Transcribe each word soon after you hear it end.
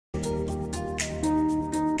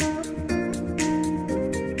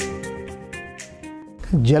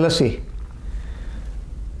Jealousy.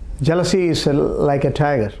 Jealousy is like a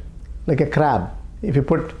tiger, like a crab. If you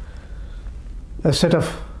put a set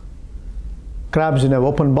of crabs in an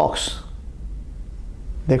open box,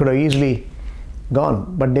 they could have easily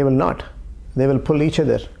gone, but they will not. They will pull each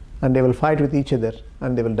other and they will fight with each other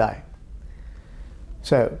and they will die.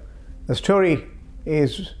 So the story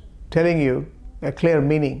is telling you a clear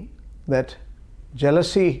meaning that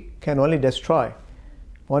jealousy can only destroy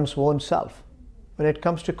one's own self. When it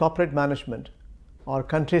comes to corporate management or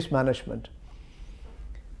country's management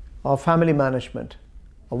or family management,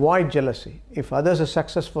 avoid jealousy. If others are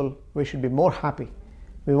successful, we should be more happy.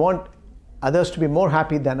 We want others to be more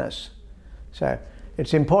happy than us. So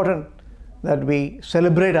it's important that we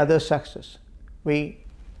celebrate others' success. We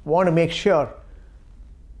want to make sure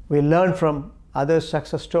we learn from others'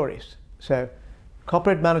 success stories. So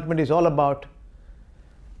corporate management is all about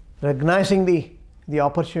recognizing the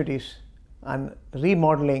opportunities and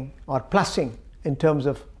remodeling or plussing in terms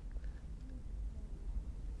of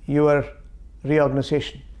your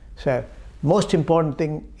reorganization. So most important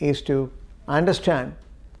thing is to understand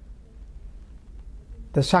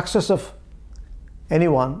the success of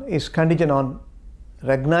anyone is contingent on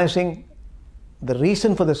recognizing the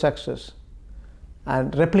reason for the success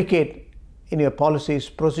and replicate in your policies,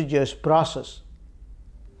 procedures, process.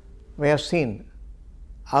 We have seen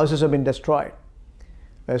houses have been destroyed.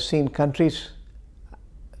 We have seen countries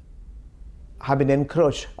have been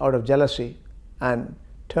encroached out of jealousy and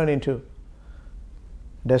turned into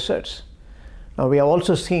deserts. Now we have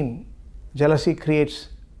also seen jealousy creates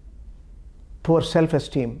poor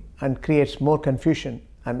self-esteem and creates more confusion,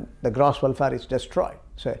 and the gross welfare is destroyed.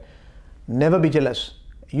 So never be jealous.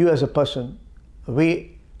 You as a person,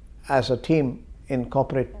 we as a team in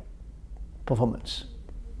corporate performance.